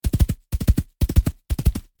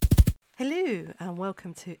Hello and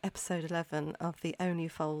welcome to episode 11 of the Only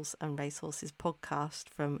Foals and Racehorses podcast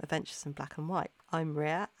from Adventures in Black and White. I'm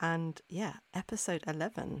Ria and episode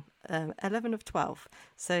 11, 11 of 12.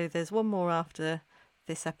 So there's one more after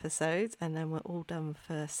this episode and then we're all done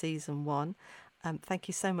for season 1. Thank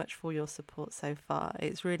you so much for your support so far.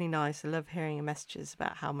 It's really nice. I love hearing your messages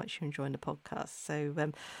about how much you're enjoying the podcast. So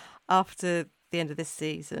after the end of this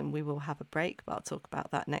season, we will have a break, but I'll talk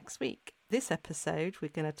about that next week. This episode, we're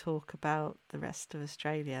going to talk about the rest of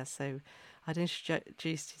Australia. So I'd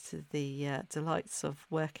introduce you to the delights of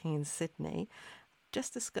working in Sydney,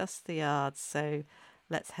 just discuss the yards. So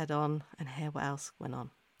let's head on and hear what else went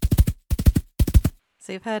on.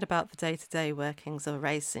 So you've heard about the day-to-day workings of a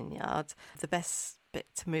racing yard. The best bit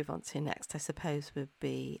to move on to next, I suppose, would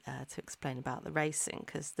be to explain about the racing,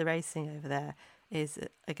 because the racing over there is,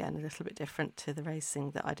 again, a little bit different to the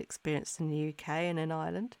racing that I'd experienced in the UK and in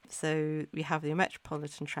Ireland. So we have your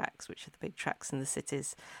metropolitan tracks, which are the big tracks in the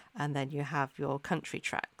cities, and then you have your country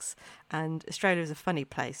tracks. And Australia is a funny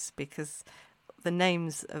place because the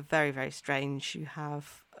names are very, very strange. You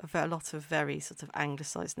have a lot of very sort of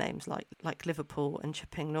anglicised names like Liverpool and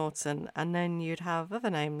Chipping Norton, and then you'd have other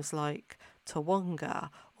names like Tawonga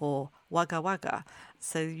or Wagga Wagga.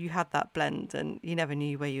 So you had that blend and you never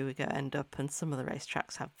knew where you were going to end up, and some of the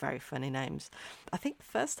racetracks have very funny names. I think the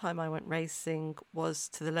first time I went racing was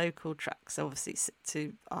to the local tracks, obviously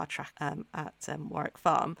to our track at Warwick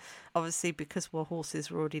Farm. Obviously, because our horses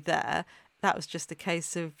were already there, that was just a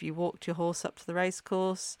case of you walked your horse up to the race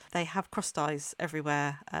course. They have cross ties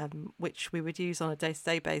everywhere, which we would use on a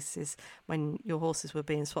day-to-day basis when your horses were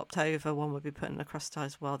being swapped over. One would be put in a cross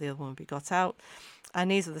ties while the other one would be got out. And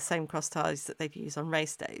these are the same cross ties that they'd use on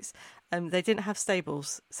race days. They didn't have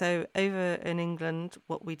stables. So over in England,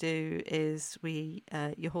 what we do is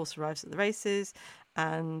your horse arrives at the races,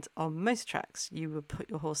 and on most tracks, you would put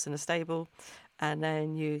your horse in a stable, and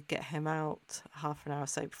then you get him out half an hour or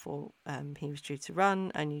so before he was due to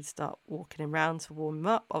run, and you'd start walking him around to warm him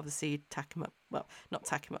up. Obviously, you'd tack him up, well, not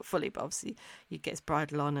tack him up fully, but obviously you'd get his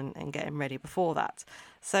bridle on and get him ready before that.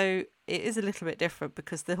 So it is a little bit different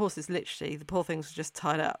because the horses literally, the poor things were just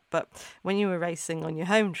tied up. But when you were racing on your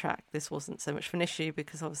home track, this wasn't so much of an issue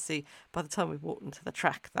because obviously by the time we walked into the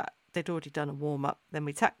track, that they'd already done a warm-up, then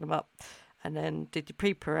we tacked them up, and then did your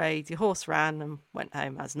pre-parade, your horse ran and went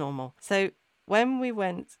home as normal. So when we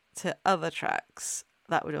went to other tracks,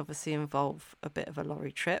 that would obviously involve a bit of a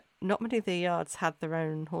lorry trip. Not many of the yards had their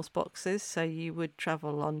own horse boxes, so you would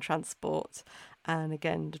travel on transport. And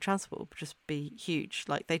again, the transport would just be huge.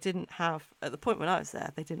 Like they didn't have, at the point when I was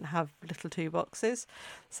there, they didn't have little 2 boxes.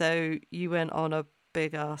 So you went on a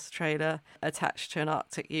big ass trailer attached to an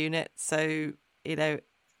Arctic unit. So,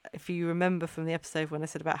 if you remember from the episode when I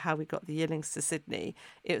said about how we got the yearlings to Sydney,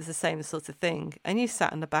 it was the same sort of thing. And you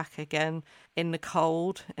sat in the back again in the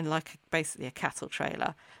cold in basically a cattle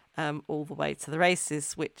trailer all the way to the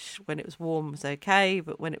races, which when it was warm was okay,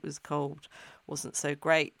 but when it was cold wasn't so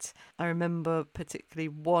great. I remember particularly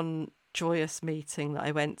one joyous meeting that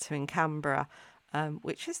I went to in Canberra,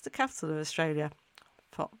 which is the capital of Australia.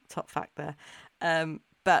 Top fact there.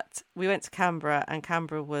 But we went to Canberra, and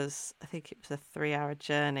Canberra was, I think it was a 3-hour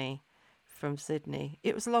journey from Sydney.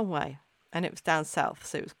 It was a long way, and it was down south,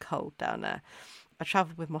 so it was cold down there. I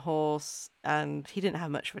travelled with my horse, and he didn't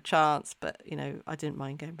have much of a chance, but, I didn't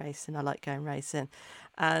mind going racing. I like going racing.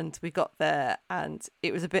 And we got there, and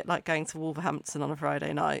it was a bit like going to Wolverhampton on a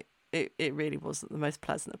Friday night. It really wasn't the most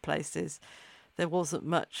pleasant of places. There wasn't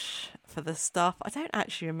much for the staff. I don't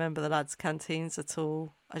actually remember the lads' canteens at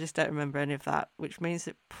all. I just don't remember any of that, which means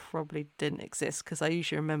it probably didn't exist because I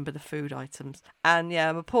usually remember the food items. And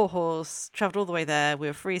my poor horse travelled all the way there. We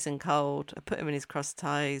were freezing cold. I put him in his cross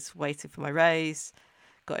ties, waited for my race,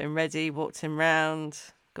 got him ready, walked him round,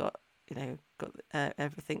 got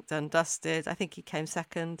everything done, dusted. I think he came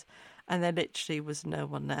second, and there literally was no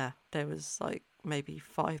one there. There was maybe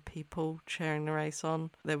 5 people cheering the race on.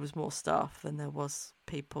 There was more staff than there was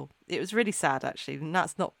people. It was really sad, actually, and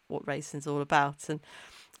that's not what racing's all about. And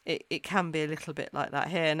it can be a little bit like that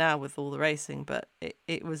here now with all the racing, but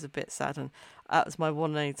it was a bit sad. And that was my one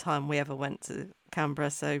and only time we ever went to Canberra,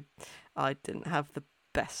 so I didn't have the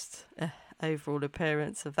best overall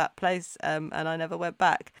appearance of that place, and I never went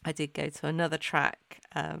back. I did go to another track.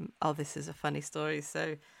 This is a funny story.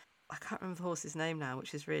 So I can't remember the horse's name now,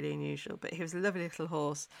 which is really unusual, but he was a lovely little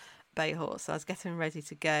horse, bay horse. I was getting ready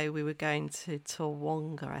to go. We were going to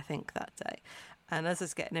Tawonga, I think, that day. And as I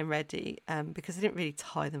was getting him ready, because I didn't really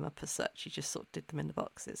tie them up as such, he just sort of did them in the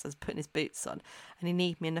boxes. I was putting his boots on, and he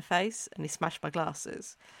kneed me in the face, and he smashed my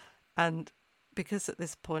glasses. And because at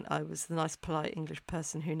this point I was the nice, polite English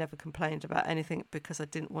person who never complained about anything because I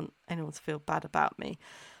didn't want anyone to feel bad about me,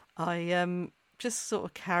 I just sort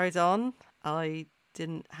of carried on. I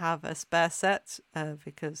didn't have a spare set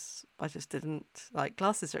because I just didn't, like,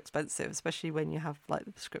 glasses are expensive, especially when you have like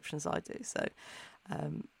the prescriptions I do. So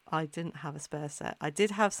I didn't have a spare set. I did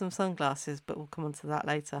have some sunglasses, but we'll come on to that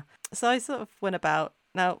later. So I sort of went about.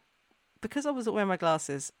 Now, because I wasn't wearing my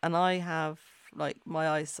glasses and I have, like, my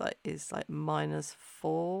eyesight is like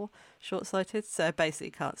 -4 short-sighted, so I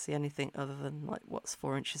basically can't see anything other than like what's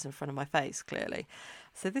 4 inches in front of my face, clearly.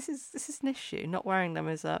 So this is an issue. Not wearing them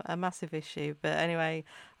is a massive issue. But anyway,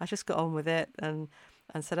 I just got on with it and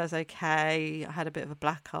said I was okay. I had a bit of a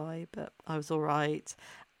black eye, but I was all right.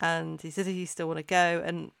 And he said, "Do you still want to go?"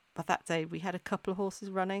 And by that day, we had a couple of horses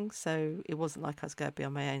running, so it wasn't like I was going to be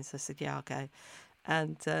on my own. So I said, "Yeah, I'll go."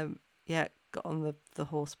 And yeah, got on the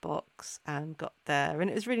horse box and got there. And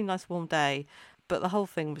it was a really nice warm day, but the whole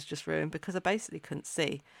thing was just ruined because I basically couldn't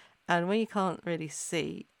see. And when you can't really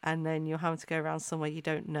see and then you're having to go around somewhere you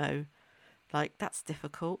don't know, like, that's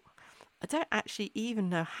difficult. I don't actually even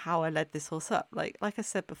know how I led this horse up. Like I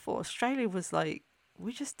said before, Australia was like,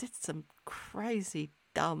 we just did some crazy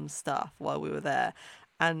dumb stuff while we were there.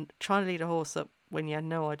 And trying to lead a horse up when you had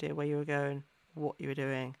no idea where you were going, what you were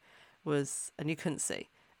doing, and you couldn't see,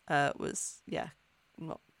 was, yeah,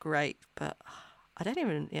 not great. But I don't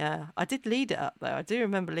even, I did lead it up though. I do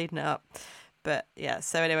remember leading it up. But yeah,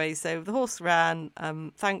 so anyway, so the horse ran.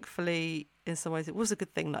 Thankfully, in some ways, it was a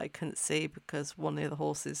good thing that I couldn't see because one of the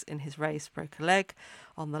horses in his race broke a leg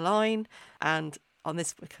on the line. And on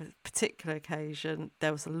this particular occasion,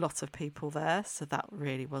 there was a lot of people there, so that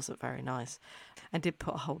really wasn't very nice. And did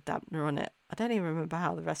put a whole dampener on it. I don't even remember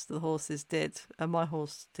how the rest of the horses did, and my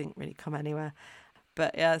horse didn't really come anywhere.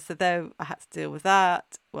 But yeah, so though I had to deal with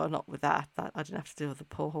that, well, not with that, I didn't have to deal with the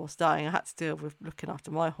poor horse dying. I had to deal with looking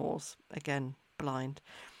after my horse, again, blind.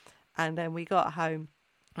 And then we got home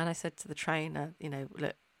and I said to the trainer,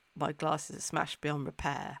 look, my glasses are smashed beyond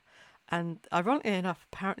repair. And ironically enough,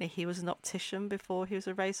 apparently he was an optician before he was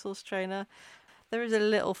a racehorse trainer. There is a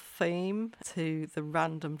little theme to the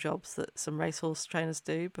random jobs that some racehorse trainers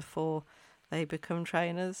do before they become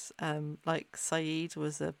trainers. Like Saeed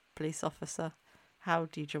was a police officer. How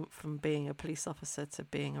do you jump from being a police officer to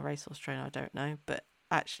being a racehorse trainer? I don't know. But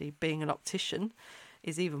actually being an optician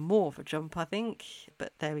is even more of a jump, I think.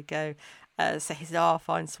 But there we go. So he said, I'll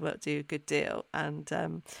find some work, do a good deal. And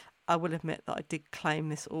I will admit that I did claim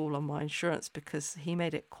this all on my insurance because he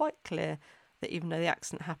made it quite clear that even though the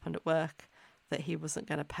accident happened at work, that he wasn't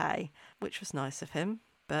going to pay, which was nice of him.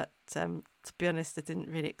 But to be honest, I didn't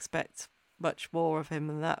really expect much more of him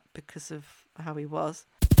than that because of how he was.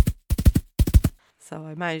 So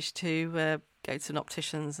I managed to go to an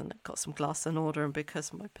optician's and got some glasses in order, and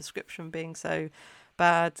because of my prescription being so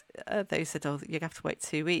bad, they said, you have to wait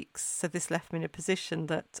 2 weeks. So this left me in a position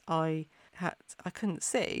that I couldn't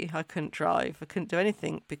see, I couldn't drive, I couldn't do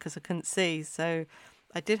anything because I couldn't see. So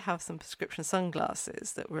I did have some prescription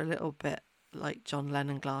sunglasses that were a little bit like John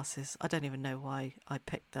Lennon glasses. I don't even know why I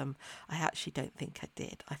picked them. I actually don't think I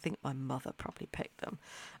did. I think my mother probably picked them.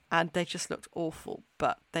 And they just looked awful,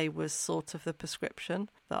 but they were sort of the prescription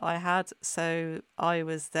that I had. So I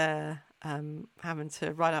was there having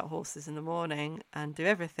to ride out horses in the morning and do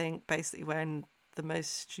everything, basically wearing the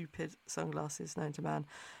most stupid sunglasses known to man,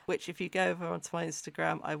 which if you go over onto my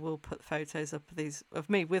Instagram, I will put photos up of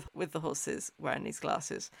me with the horses wearing these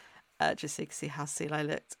glasses. Just so you can see how silly I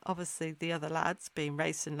looked. Obviously, the other lads, being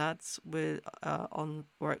racing lads, were on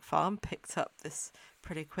Warwick Farm, picked up this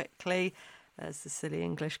pretty quickly. There's the silly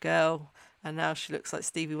English girl, and now she looks like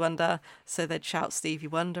Stevie Wonder. So they'd shout Stevie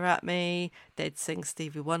Wonder at me, they'd sing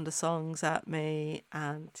Stevie Wonder songs at me,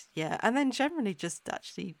 and then generally just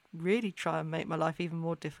actually really try and make my life even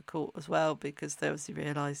more difficult as well, because they obviously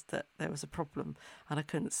realised that there was a problem and I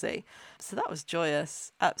couldn't see. So that was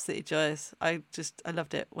joyous, absolutely joyous. I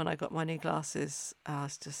loved it when I got my new glasses. I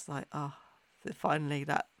was just like, finally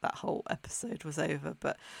that whole episode was over,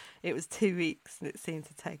 but it was 2 weeks and it seemed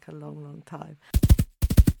to take a long time.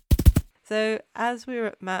 So as we were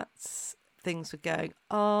at Matt's, things were going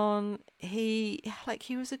on. He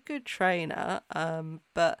was a good trainer,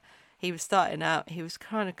 but he was starting out. He was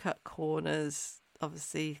trying to cut corners,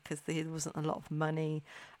 obviously, because there wasn't a lot of money.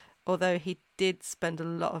 Although he did spend a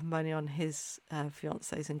lot of money on his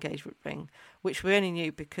fiance's engagement ring, which we only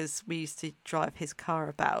knew because we used to drive his car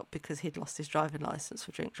about because he'd lost his driving licence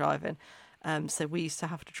for drink driving. So we used to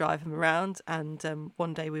have to drive him around. And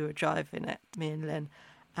one day we were driving it, me and Lynn,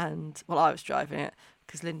 and I was driving it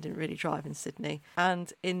because Lynn didn't really drive in Sydney.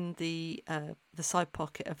 And in the side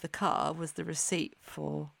pocket of the car was the receipt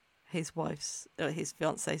for his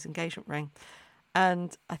fiance's engagement ring.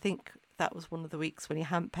 And I think that was one of the weeks when he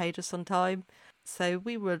hadn't paid us on time. So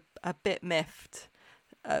we were a bit miffed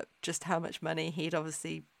at just how much money he'd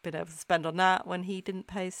obviously been able to spend on that when he didn't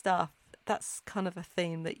pay his staff. That's kind of a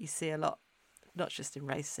theme that you see a lot, not just in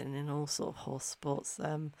racing, in all sort of horse sports.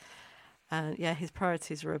 And yeah, his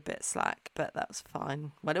priorities were a bit slack, but that was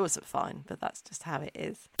fine. Well, it wasn't fine, but that's just how it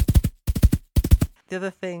is. The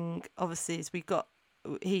other thing, obviously, is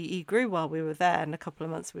he grew while we were there, and a couple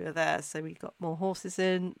of months we were there, so we got more horses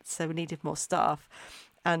in, so we needed more staff.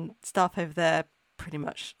 And staff over there, pretty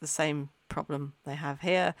much the same problem they have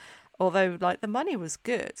here, although like the money was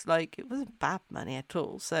good, like it wasn't bad money at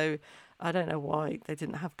all. So I don't know why they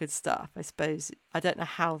didn't have good staff. I suppose I don't know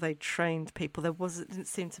how they trained people. Didn't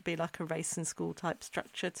seem to be like a racing school type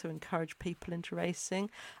structure to encourage people into racing.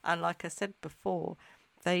 And like I said before,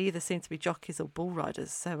 they either seem to be jockeys or bull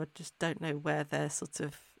riders, so I just don't know where their sort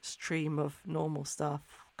of stream of normal staff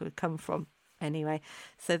could come from. Anyway,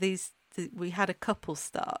 so we had a couple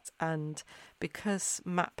start, and because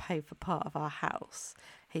Matt paid for part of our house,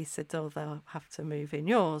 he said, oh, they'll have to move in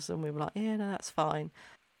yours. And we were like, yeah, no, that's fine.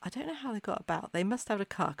 I don't know how they got about. They must have a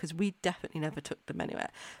car, because we definitely never took them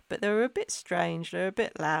anywhere. But they were a bit strange. They were a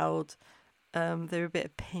bit loud. They were a bit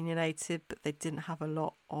opinionated, but they didn't have a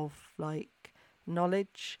lot of like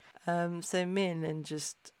knowledge. So me and Lynn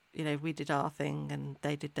just, we did our thing and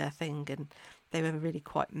they did their thing, and they were really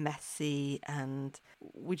quite messy, and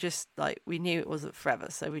we just we knew it wasn't forever,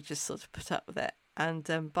 so we just sort of put up with it.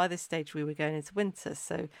 And by this stage we were going into winter,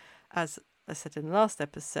 so as I said in the last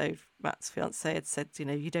episode, Matt's fiance had said,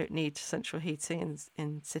 you don't need central heating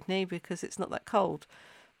in Sydney because it's not that cold.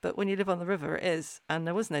 But when you live on the river, it is, and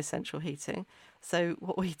there was no central heating. So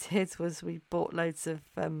what we did was we bought loads of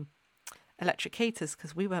electric heaters,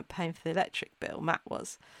 because we weren't paying for the electric bill, Matt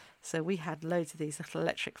was. So we had loads of these little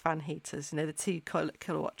electric fan heaters, the 2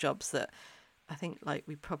 kilowatt jobs that I think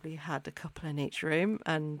we probably had a couple in each room.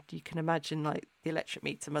 And you can imagine the electric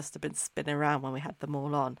meter must have been spinning around when we had them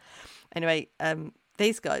all on. Anyway,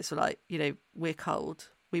 these guys were like, we're cold,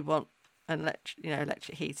 we want an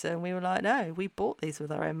electric heater. And we were like, no, we bought these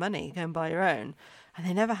with our own money, go and buy your own. And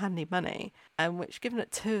they never had any money, and which, given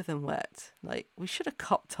that 2 of them worked, we should have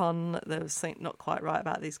copped on. There was something not quite right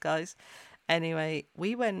about these guys. Anyway,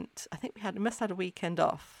 we went, I think we must have had a weekend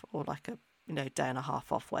off, or a day and a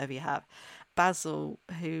half off, whatever you have. Basil,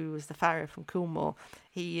 who was the farrier from Coolmore,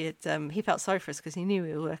 he felt sorry for us because he knew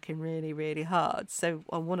we were working really, really hard. So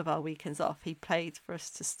on one of our weekends off, he paid for us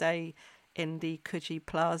to stay in the Coogee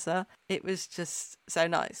Plaza. It was just so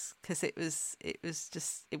nice, because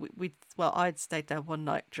I'd stayed there one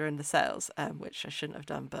night during the sales, which I shouldn't have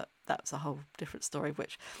done, but that's a whole different story,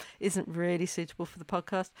 which isn't really suitable for the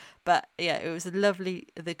podcast. But yeah, it was the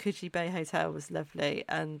Coogee Bay Hotel was lovely,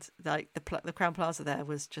 and the Crown Plaza there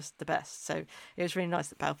was just the best. So it was really nice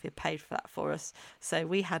that Balfour paid for that for us. So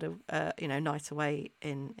we had a night away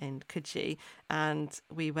in Coogee, and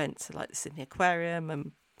we went to the Sydney Aquarium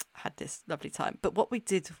and had this lovely time. But what we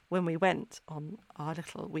did when we went on our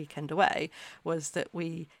little weekend away was that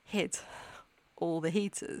we hid all the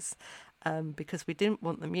heaters, because we didn't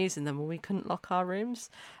want them using them, and we couldn't lock our rooms.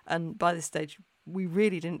 And by this stage, we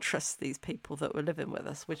really didn't trust these people that were living with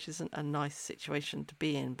us, which isn't a nice situation to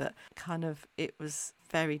be in, but it was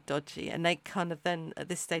very dodgy. And they then, at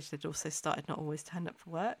this stage, they'd also started not always turning up for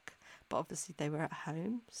work, but obviously they were at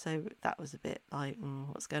home, so that was a bit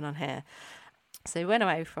what's going on here? So we went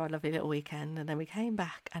away for our lovely little weekend, and then we came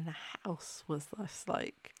back, and the house was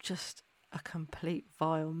just a complete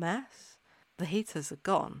vile mess. The heaters are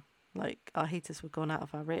gone. Our heaters were gone out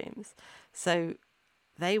of our rooms. So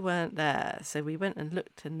they weren't there. So we went and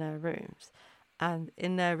looked in their rooms, and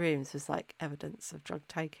in their rooms was evidence of drug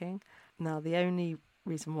taking. Now, the only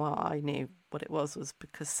reason why I knew what it was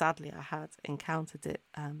because sadly I had encountered it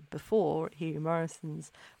before at Hugh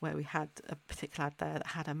Morrison's, where we had a particular lad there that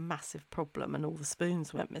had a massive problem and all the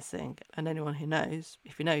spoons went missing. And anyone who knows,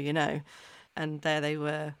 if you know, you know. And there they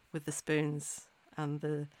were with the spoons and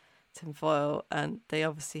the tinfoil, and they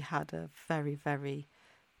obviously had a very, very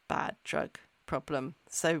bad drug problem.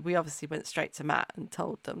 So we obviously went straight to Matt and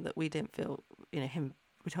told them that we didn't feel,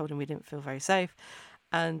 we told him we didn't feel very safe.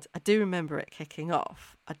 And I do remember it kicking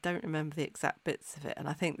off. I don't remember the exact bits of it. And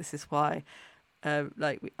I think this is why, I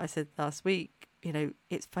said last week,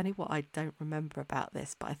 it's funny what I don't remember about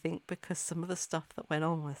this. But I think because some of the stuff that went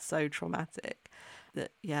on was so traumatic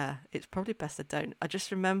that, yeah, it's probably best I don't. I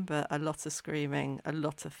just remember a lot of screaming, a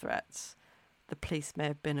lot of threats. The police may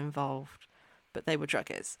have been involved, but they were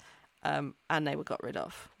druggies. And they were got rid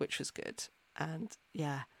of, which was good. And,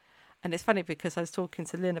 yeah. And it's funny because I was talking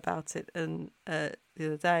to Lynn about it and the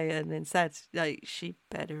other day, and Lynn said like she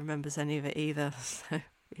barely remembers any of it either. So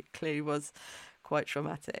it clearly was quite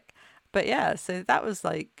traumatic. But yeah, so that was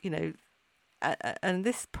like, and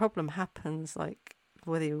this problem happens like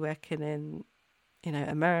whether you're working in,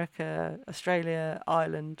 America, Australia,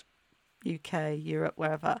 Ireland, UK, Europe,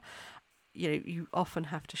 wherever. You often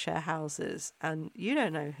have to share houses, and you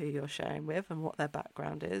don't know who you're sharing with and what their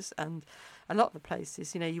background is. And a lot of the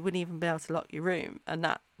places, you wouldn't even be able to lock your room, and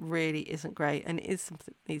that really isn't great, and it is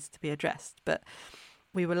something that needs to be addressed. But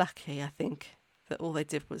we were lucky, I think, that all they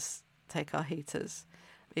did was take our heaters.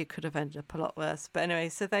 It could have ended up a lot worse. But anyway,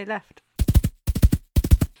 so they left.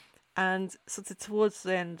 And sort of towards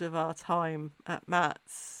the end of our time at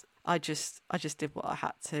Matt's, I just did what I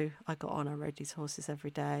had to. I got on, I rode these horses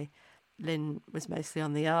every day. Lynn was mostly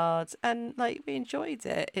on the yards, and like we enjoyed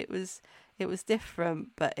it. It was different,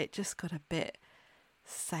 but it just got a bit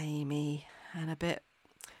samey and a bit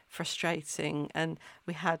frustrating. And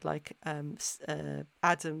we had like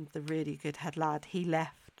Adam, the really good head lad, he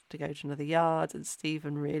left to go to another yard, and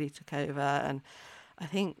Stephen really took over. And I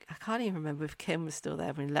can't even remember if Kim was still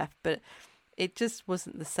there when he left, but it just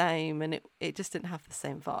wasn't the same, and it just didn't have the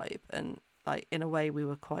same vibe. And like in a way, we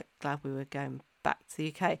were quite glad we were going back to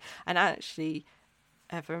the UK. And actually,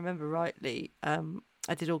 if I remember rightly,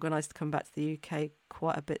 I did organise to come back to the UK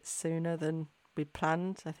quite a bit sooner than we'd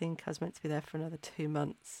planned. I think I was meant to be there for another 2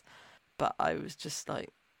 months, but I was just like,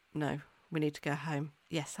 no, we need to go home.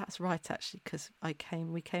 Yes, that's right, actually, because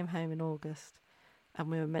we came home in August, and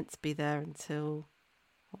we were meant to be there until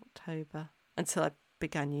October, until I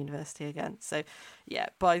began university again. So yeah,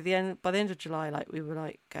 by the end of July, like we were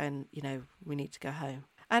like going, we need to go home.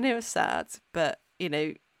 And it was sad, but,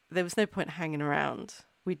 there was no point hanging around.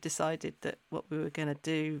 We decided that what we were going to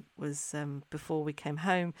do was, before we came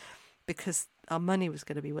home, because our money was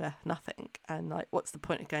going to be worth nothing. And, like, what's the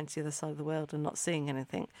point of going to the other side of the world and not seeing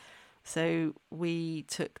anything? So we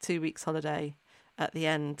took 2 weeks holiday at the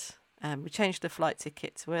end. We changed the flight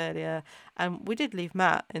ticket to earlier, and we did leave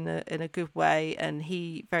Matt in a good way, and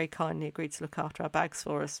he very kindly agreed to look after our bags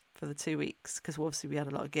for us for the 2 weeks, because obviously we had a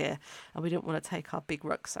lot of gear and we didn't want to take our big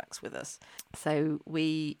rucksacks with us. So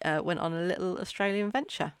we went on a little Australian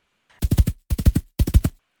venture.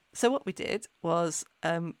 So what we did was,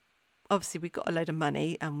 obviously we got a load of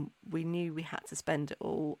money and we knew we had to spend it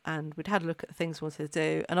all, and we'd had a look at the things we wanted to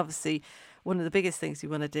do. And obviously one of the biggest things you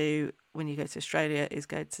want to do when you go to Australia is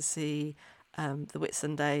go to see the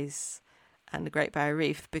Whitsundays and the Great Barrier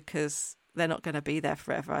Reef, because they're not going to be there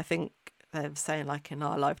forever. I think they're saying like in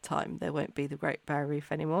our lifetime there won't be the Great Barrier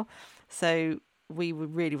Reef anymore. So we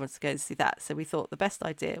would really want to go and see that. So we thought the best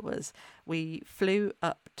idea was we flew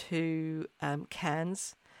up to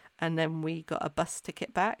Cairns, and then we got a bus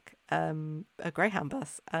ticket back, a Greyhound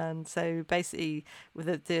bus. And so basically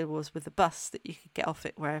the deal was with the bus that you could get off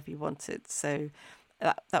it wherever you wanted. So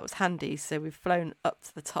that was handy. So we've flown up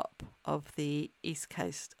to the top of the east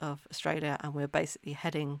coast of Australia, and we're basically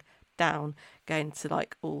heading down, going to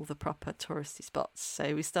like all the proper touristy spots.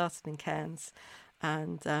 So we started in Cairns,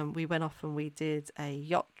 and we went off and we did a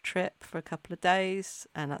yacht trip for a couple of days,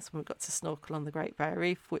 and that's when we got to snorkel on the Great Barrier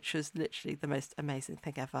Reef, which was literally the most amazing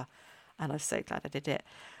thing ever, and I'm so glad I did it.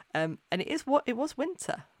 And it was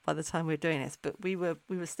winter by the time we were doing this, but we were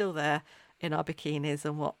still there in our bikinis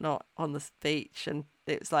and whatnot on the beach, and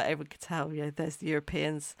it was like everyone could tell, there's the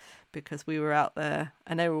Europeans, because we were out there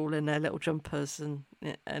and they were all in their little jumpers,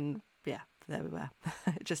 and yeah, there we were,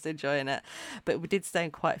 just enjoying it. But we did stay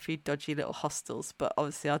in quite a few dodgy little hostels, but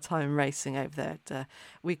obviously our time racing over there,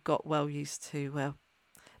 we got well used to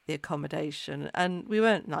the accommodation, and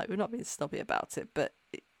we're not being snobby about it, but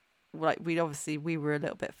we were a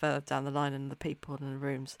little bit further down the line than the people in the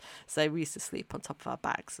rooms, so we used to sleep on top of our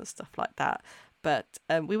bags and stuff like that. But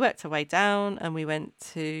we worked our way down, and we went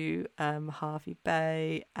to Hervey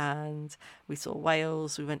Bay, and we saw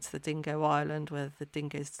whales. We went to the Dingo Island where the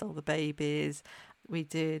dingoes stole the babies. We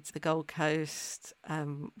did the Gold Coast.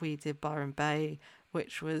 We did Byron Bay,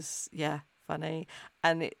 which was funny.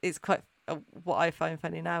 And it's quite, what I find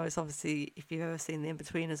funny now is, obviously, if you've ever seen the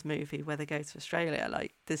In-Betweeners movie where they go to Australia,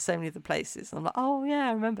 like there's so many of the places, and I'm like, oh yeah,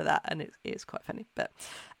 I remember that, and it's quite funny. But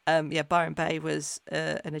Byron Bay was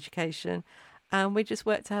an education. And we just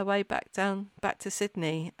worked our way back to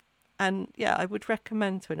Sydney. And yeah, I would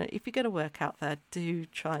recommend to it, if you're going to work out there, do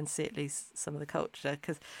try and see at least some of the culture,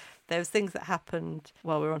 because there was things that happened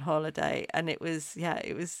while we were on holiday, and it was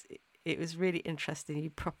really interesting. You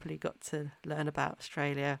properly got to learn about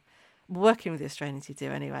Australia, working with the Australians you do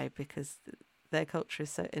anyway, because their culture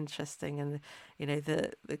is so interesting, and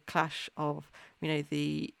the clash of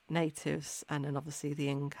the natives and then obviously the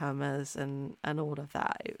incomers and all of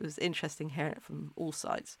that. It was interesting hearing it from all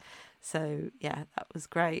sides. So yeah, that was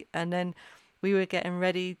great. And then we were getting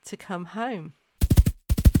ready to come home.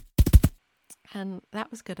 And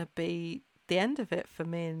that was going to be the end of it for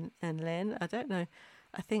me and Lynn. I don't know.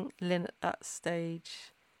 I think Lynn at that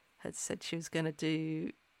stage had said she was going to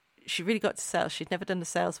do, she really got to sales. She'd never done the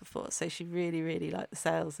sales before. So she really, really liked the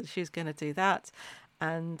sales and she was going to do that.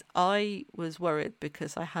 And I was worried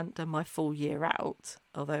because I hadn't done my full year out,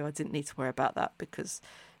 although I didn't need to worry about that because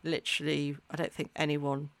literally I don't think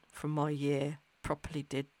anyone from my year properly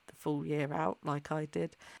did the full year out like I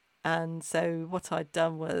did. And so what I'd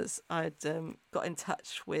done was I'd got in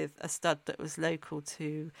touch with a stud that was local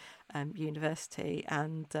to university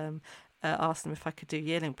and asked them if I could do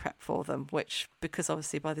yearling prep for them, which, because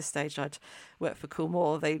obviously by this stage I'd worked for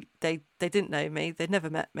Coolmore, they didn't know me, they'd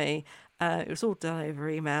never met me. It was all done over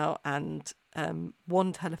email and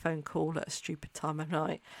one telephone call at a stupid time of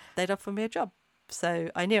night. They'd offered me a job.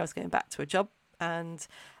 So I knew I was going back to a job, and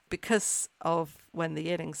because of when the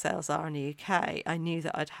yearling sales are in the UK, I knew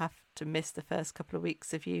that I'd have to miss the first couple of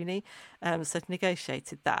weeks of uni. So I'd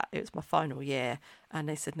negotiated that. It was my final year. And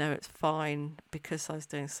they said, no, it's fine because I was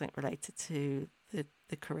doing something related to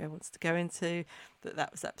the career I wanted to go into,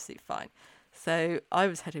 that was absolutely fine. So I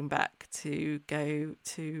was heading back to go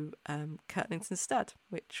to Kirtlington Stud,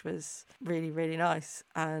 which was really, really nice.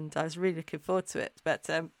 And I was really looking forward to it. But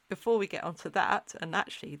before we get onto that, and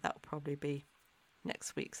actually that'll probably be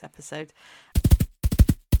next week's episode,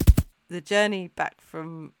 the journey back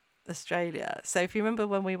from Australia. So if you remember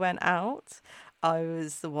when we went out, I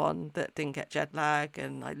was the one that didn't get jet lag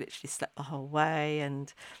and I literally slept the whole way,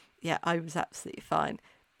 and yeah, I was absolutely fine.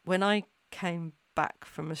 When I came back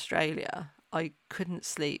from Australia, I couldn't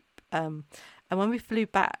sleep, and when we flew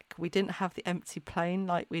back we didn't have the empty plane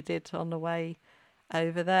like we did on the way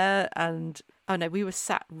over there. And oh no, we were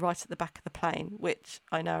sat right at the back of the plane, which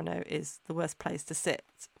I now know is the worst place to sit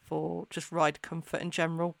for just ride comfort in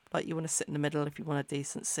general. Like, you want to sit in the middle if you want a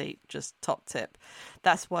decent seat, just top tip.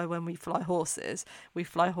 That's why when we fly horses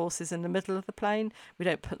in the middle of the plane. We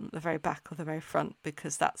don't put them at the very back or the very front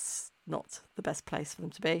because that's not the best place for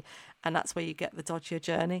them to be, and that's where you get the dodgier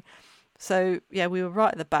journey. So yeah, we were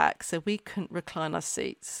right at the back, so we couldn't recline our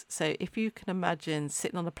seats. So if you can imagine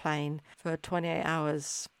sitting on a plane for 28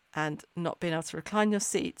 hours and not being able to recline your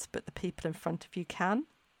seats, but the people in front of you can,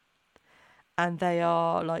 and they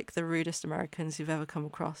are like the rudest Americans you've ever come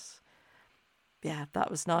across. Yeah,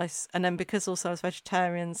 that was nice. And then because also I was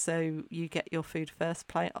vegetarian, so you get your food first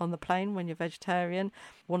on the plane when you're vegetarian.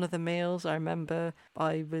 One of the meals, I remember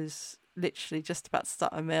I was literally just about to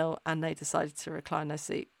start a meal and they decided to recline their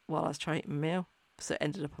seat while I was trying to eat my meal, so it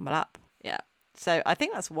ended up on my lap. Yeah, so I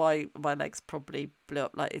think that's why my legs probably blew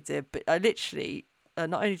up like it did. But I literally,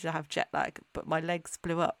 not only did I have jet lag, but my legs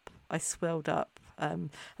blew up. I swelled up, and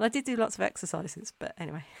I did do lots of exercises. But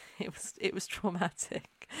anyway, it was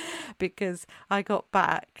traumatic because I got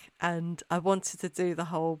back and I wanted to do the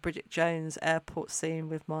whole Bridget Jones airport scene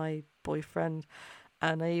with my boyfriend.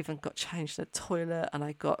 And I even got changed in the toilet and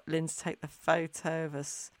I got Lynn to take the photo of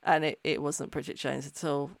us. And it wasn't Bridget Jones at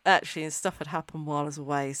all. Actually, and stuff had happened while I was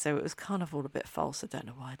away. So it was kind of all a bit false. I don't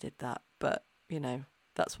know why I did that. But, you know,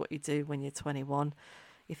 that's what you do when you're 21.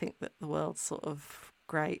 You think that the world's sort of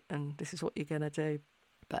great and this is what you're going to do.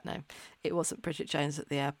 But no, it wasn't Bridget Jones at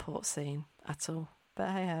the airport scene at all. But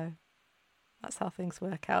hey-ho, that's how things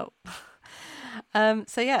work out.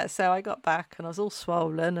 So I got back and I was all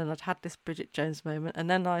swollen and I'd had this Bridget Jones moment, and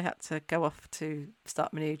then I had to go off to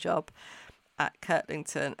start my new job at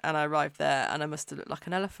Kirtlington, and I arrived there and I must have looked like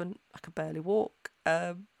an elephant. I could barely walk.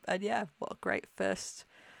 And yeah, what a great first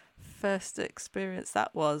experience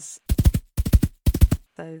that was.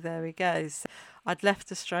 So there we go. So I'd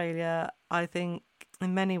left Australia. I think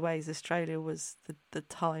in many ways Australia was the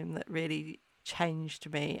time that really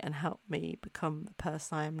changed me and helped me become the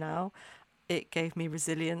person I am now. It gave me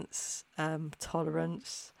resilience,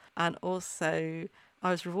 tolerance, and also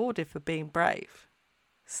I was rewarded for being brave.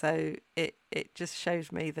 So it just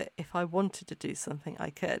shows me that if I wanted to do something, I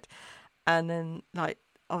could. And then, like,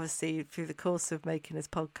 obviously through the course of making this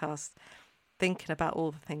podcast, thinking about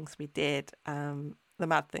all the things we did, the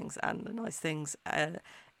mad things and the nice things,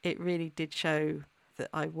 it really did show that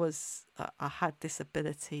I had this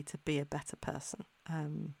ability to be a better person.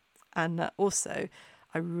 And also,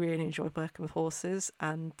 I really enjoyed working with horses,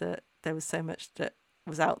 and there was so much that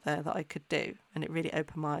was out there that I could do, and it really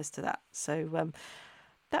opened my eyes to that. So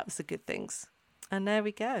that was the good things. And there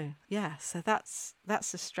we go. Yeah, so that's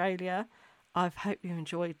Australia. I hope you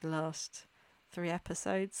enjoyed the last 3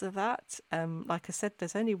 episodes of that. Like I said,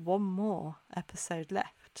 there's only one more episode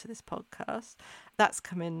left. to this podcast. That's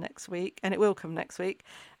coming next week, and it will come next week.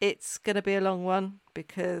 It's going to be a long one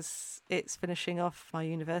because it's finishing off my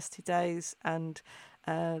university days, and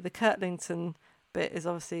the Kirtlington bit is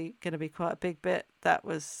obviously going to be quite a big bit.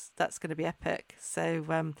 That's going to be epic.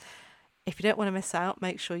 So if you don't want to miss out,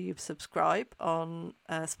 make sure you subscribe on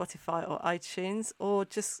Spotify or iTunes, or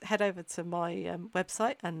just head over to my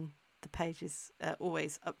website, and the page is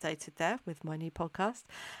always updated there with my new podcast.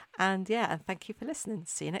 And yeah, and thank you for listening.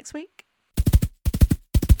 See you next week.